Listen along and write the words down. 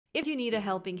If you need a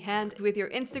helping hand with your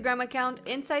Instagram account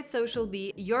inside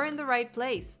SocialBee, you're in the right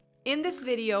place. In this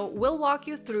video, we'll walk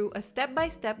you through a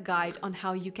step-by-step guide on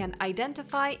how you can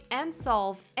identify and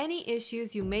solve any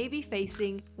issues you may be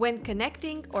facing when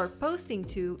connecting or posting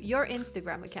to your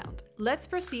Instagram account. Let's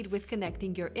proceed with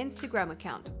connecting your Instagram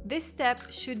account. This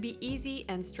step should be easy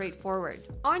and straightforward.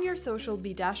 On your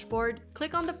SocialBee dashboard,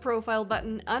 click on the profile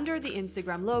button under the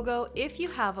Instagram logo if you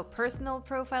have a personal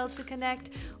profile to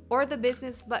connect, or the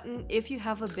business button if you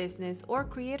have a business or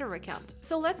creator account.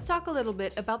 So let's talk a little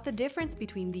bit about the difference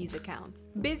between these accounts.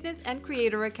 Business and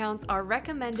creator accounts are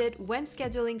recommended when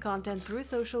scheduling content through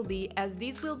SocialBee, as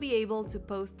these will be able to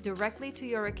post directly to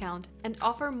your account and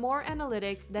offer more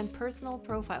analytics than personal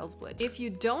profiles would. If you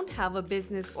don't have a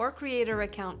business or creator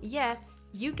account yet,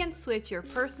 you can switch your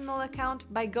personal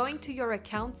account by going to your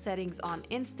account settings on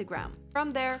Instagram. From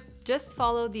there, just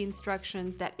follow the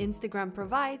instructions that Instagram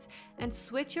provides and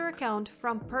switch your account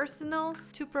from personal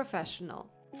to professional.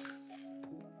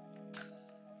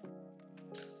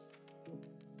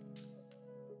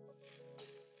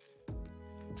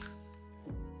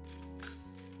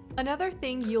 Another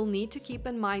thing you'll need to keep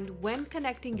in mind when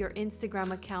connecting your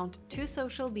Instagram account to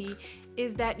SocialBee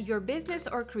is that your business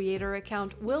or creator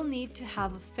account will need to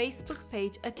have a Facebook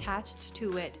page attached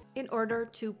to it in order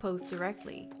to post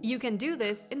directly. You can do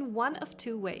this in one of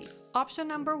two ways. Option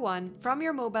number one, from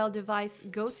your mobile device,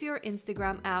 go to your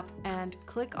Instagram app and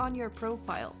click on your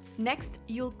profile. Next,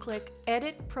 you'll click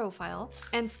Edit Profile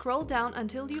and scroll down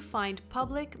until you find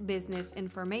Public Business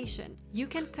Information. You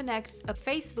can connect a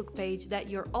Facebook page that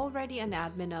you're already an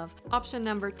admin of. Option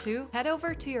number two, head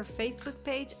over to your Facebook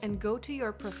page and go to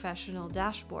your professional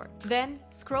dashboard. Then,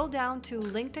 scroll down to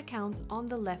Linked Accounts on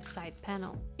the left side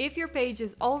panel. If your page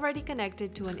is already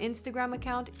connected to an Instagram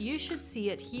account, you should see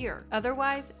it here.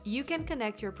 Otherwise, you can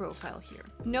connect your profile here.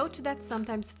 Note that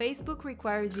sometimes Facebook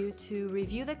requires you to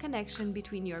review the connection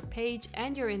between your page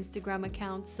and your Instagram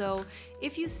account, so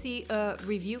if you see a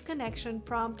review connection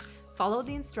prompt, follow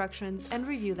the instructions and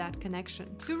review that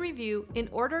connection. To review, in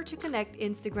order to connect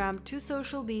Instagram to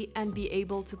SocialBee and be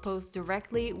able to post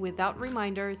directly without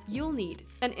reminders, you'll need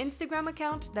an Instagram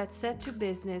account that's set to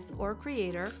business or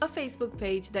creator, a Facebook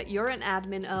page that you're an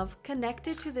admin of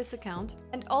connected to this account,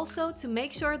 and also to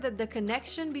make sure that the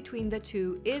connection between the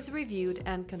two is reviewed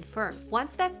and confirmed.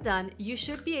 Once that's done, you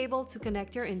should be able to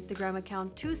connect your Instagram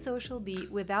account to SocialBee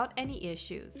without any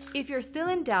issues. If you're still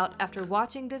in doubt after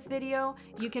watching this video,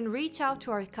 you can reach out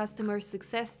to our customer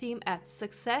success team at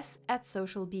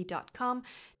success@socialbee.com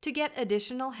to get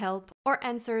additional help or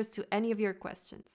answers to any of your questions.